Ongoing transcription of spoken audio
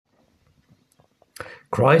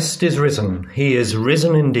Christ is risen. He is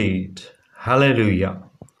risen indeed. Hallelujah.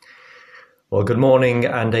 Well, good morning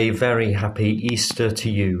and a very happy Easter to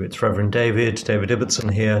you. It's Reverend David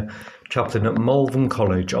Ibbotson here, chaplain at Malvern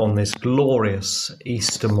College on this glorious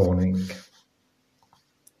Easter morning.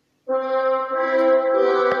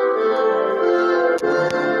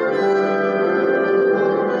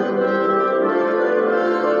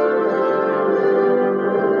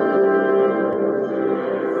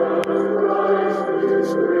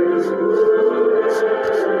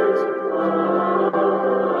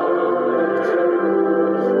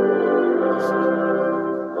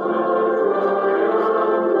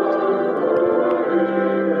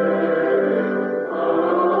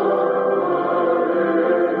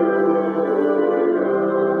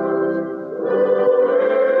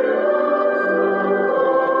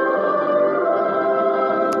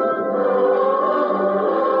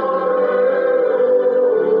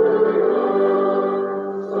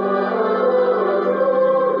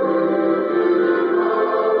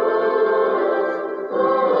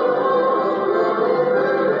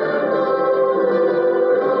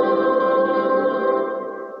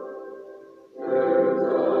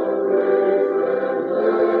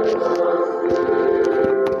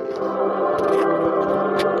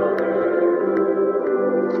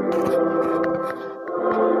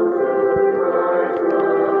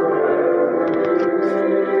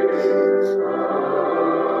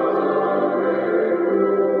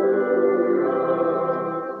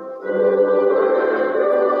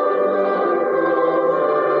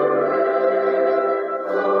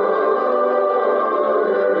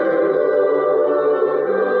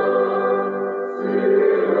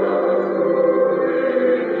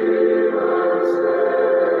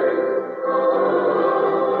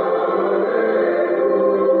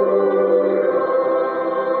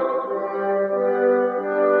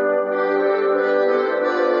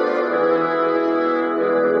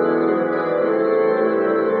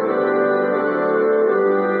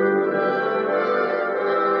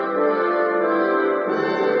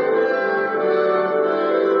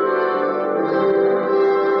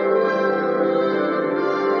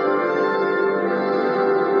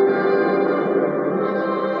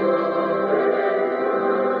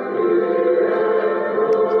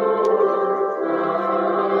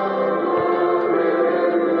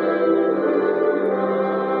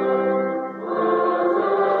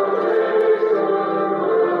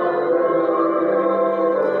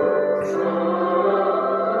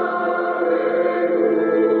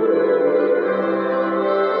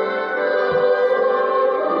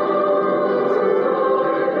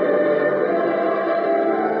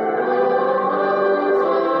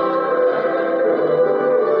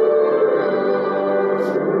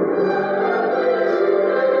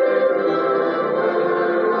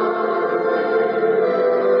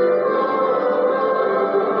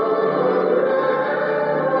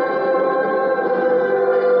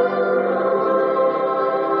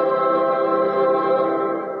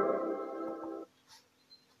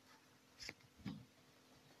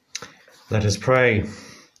 Let us pray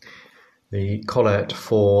the collect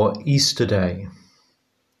for Easter Day.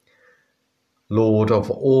 Lord of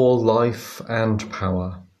all life and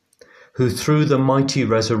power, who through the mighty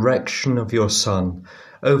resurrection of your Son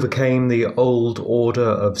overcame the old order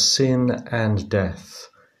of sin and death,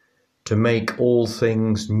 to make all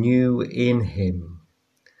things new in him,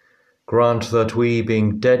 grant that we,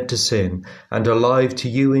 being dead to sin and alive to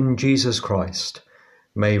you in Jesus Christ,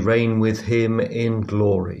 may reign with him in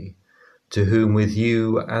glory, to whom with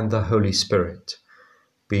you and the Holy Spirit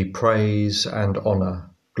be praise and honour,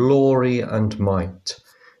 glory and might,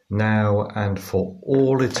 now and for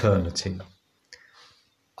all eternity.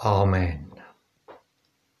 Amen.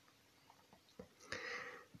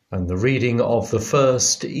 And the reading of the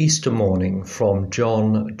first Easter morning from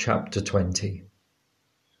John chapter 20.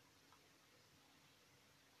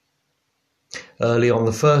 Early on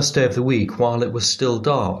the first day of the week, while it was still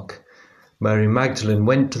dark, Mary Magdalene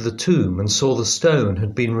went to the tomb and saw the stone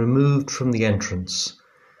had been removed from the entrance.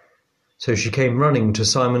 So she came running to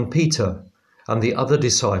Simon Peter and the other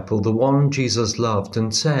disciple, the one Jesus loved,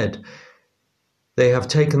 and said, "They have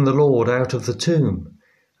taken the Lord out of the tomb,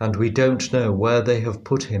 and we don't know where they have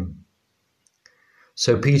put him."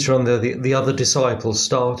 So Peter and the other disciple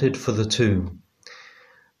started for the tomb.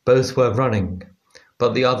 Both were running,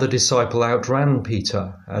 but the other disciple outran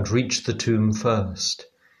Peter and reached the tomb first.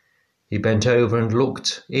 He bent over and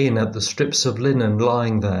looked in at the strips of linen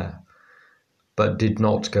lying there, but did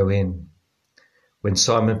not go in. When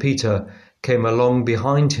Simon Peter came along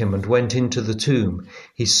behind him and went into the tomb,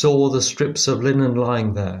 he saw the strips of linen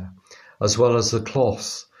lying there, as well as the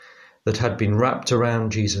cloth that had been wrapped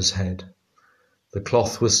around Jesus' head. The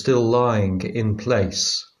cloth was still lying in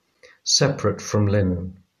place, separate from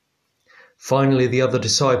linen. Finally, the other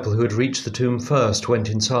disciple who had reached the tomb first went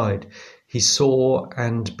inside. He saw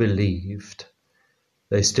and believed.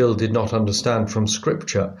 They still did not understand from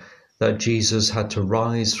Scripture that Jesus had to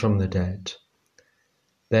rise from the dead.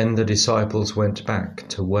 Then the disciples went back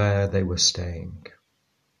to where they were staying.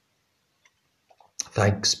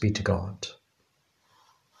 Thanks be to God.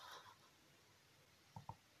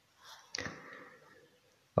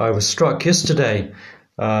 I was struck yesterday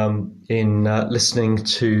in listening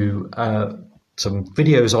to some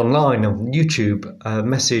videos online on YouTube,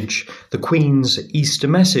 the Queen's Easter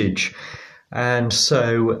message. And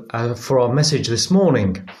so for our message this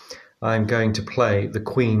morning, I'm going to play the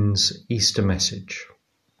Queen's Easter message.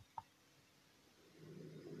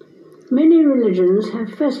 Many religions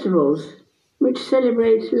have festivals which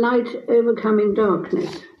celebrate light overcoming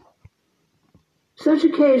darkness. Such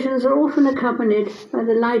occasions are often accompanied by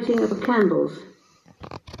the lighting of candles.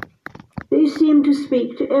 These seem to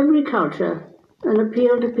speak to every culture and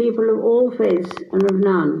appeal to people of all faiths and of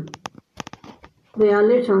none. They are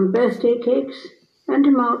lit on birthday cakes and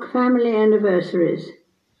to mark family anniversaries,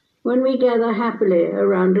 when we gather happily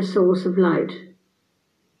around a source of light.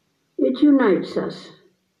 It unites us.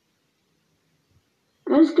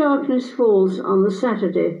 As darkness falls on the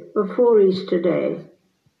Saturday before Easter Day,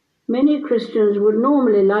 many Christians would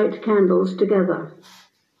normally light candles together.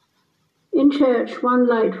 In church, one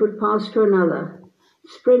light would pass to another,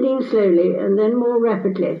 spreading slowly and then more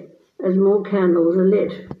rapidly as more candles are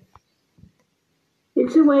lit.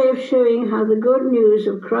 It's a way of showing how the good news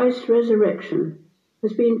of Christ's resurrection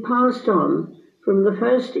has been passed on from the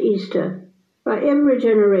first Easter by every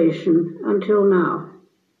generation until now.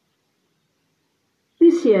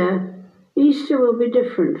 This year, Easter will be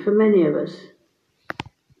different for many of us,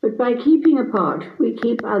 but by keeping apart, we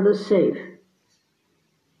keep others safe.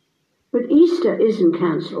 But Easter isn't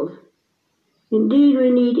cancelled. Indeed, we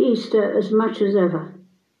need Easter as much as ever.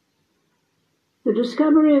 The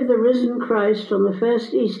discovery of the risen Christ on the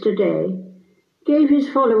first Easter day gave his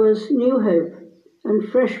followers new hope and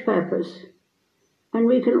fresh purpose, and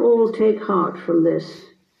we can all take heart from this.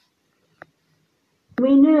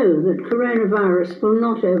 We know that coronavirus will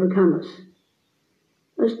not overcome us.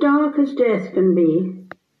 As dark as death can be,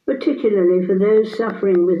 particularly for those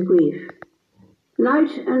suffering with grief,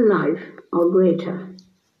 light and life are greater.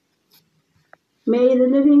 May the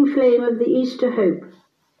living flame of the Easter hope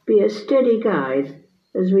be a steady guide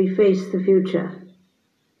as we face the future.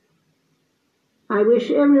 I wish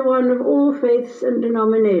everyone of all faiths and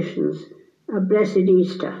denominations a blessed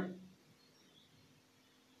Easter.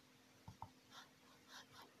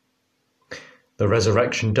 The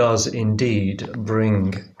resurrection does indeed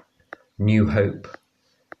bring new hope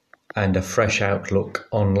and a fresh outlook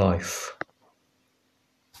on life.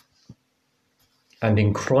 And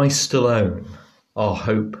in Christ alone, our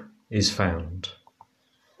hope is found.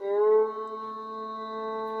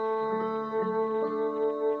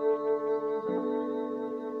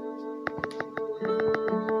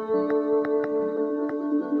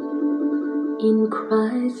 In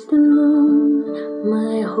Christ alone,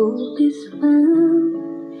 my hope is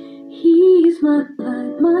found. He is my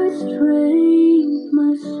light, my strength,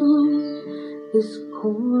 my soul. This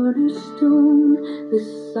cornerstone, this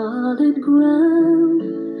solid ground,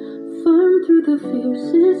 firm through the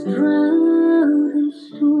fiercest drought and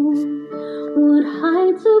storm. What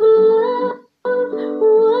heights of love,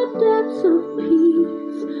 what depths of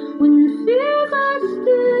peace, when fears are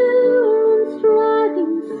still and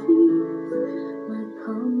striving cease. My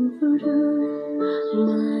comforter,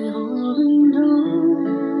 my all in all,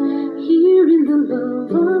 here in the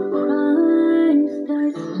love of Christ I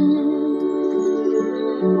stand.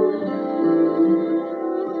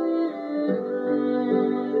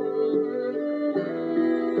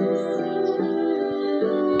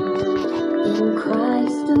 In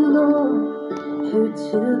Christ alone, who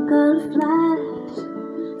took on flesh,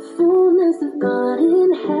 fullness of God in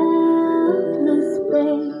helpless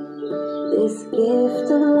babe. This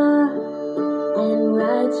gift of love and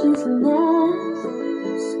righteousness,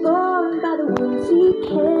 scorned by the ones he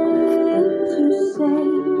came to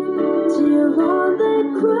save. Till on the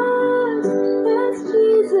cross, as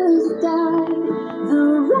Jesus died, the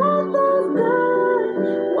wrath of God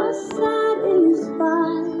was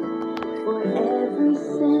satisfied. For every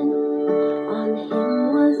sin on him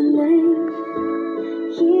was laid.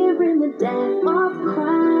 Here in the death of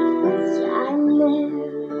Christ I live.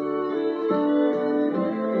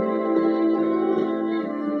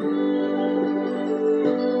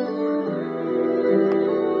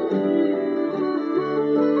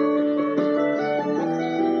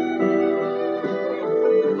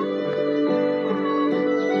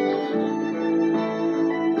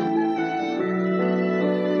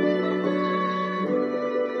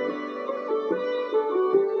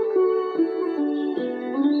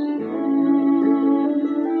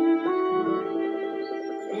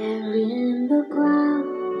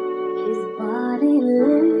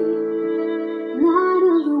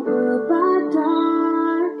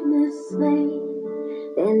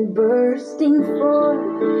 and bursting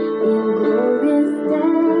forth in glorious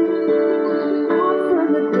day. Out from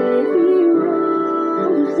the grave he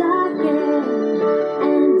rose again,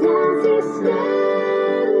 and as he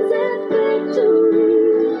stands in victory,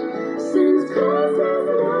 since grace has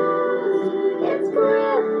lost its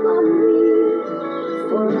grip on me,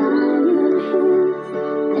 for I am his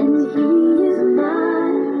and he is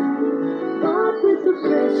mine, bought with the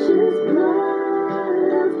precious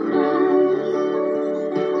blood of Christ.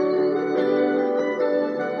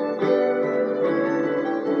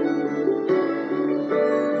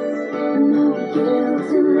 No guilt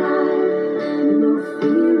in life, no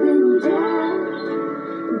fear in death.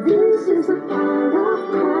 This is the power of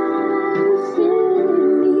Christ in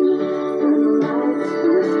me, from life's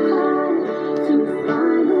first cry to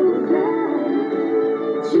final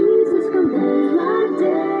breath. Jesus commands my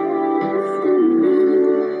destiny,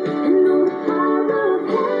 and no power of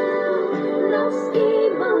hell, no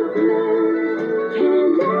scheme of man can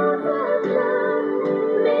ever pluck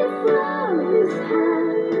me from his hand.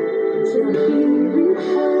 Till he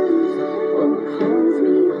returns or calls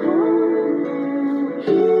me home,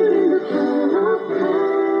 here in the power of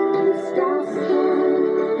Christ I'll stand,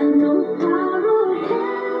 and no power of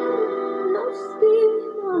hell, no scheme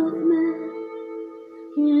of man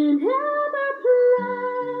can ever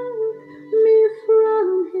pluck me from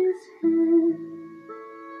his hand.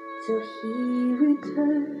 Till he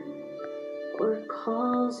returns or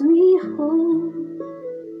calls me home,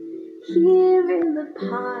 here in the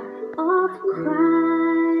power of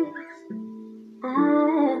Christ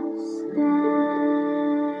I'll stand.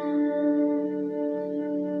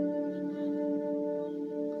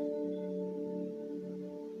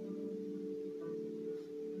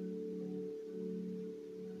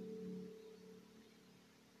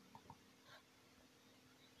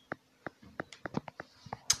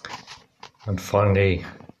 And finally,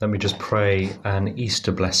 let me just pray an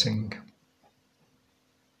Easter blessing.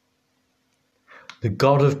 The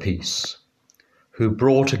God of peace, who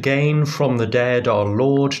brought again from the dead our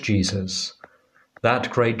Lord Jesus, that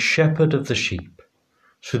great shepherd of the sheep,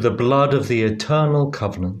 through the blood of the eternal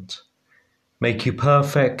covenant, make you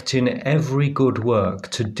perfect in every good work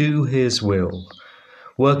to do his will,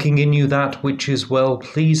 working in you that which is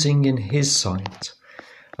well-pleasing in his sight.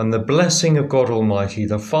 And the blessing of God Almighty,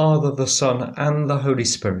 the Father, the Son, and the Holy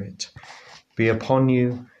Spirit be upon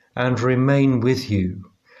you and remain with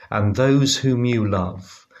you and those whom you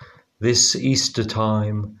love, this Easter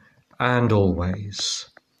time and always.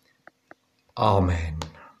 Amen.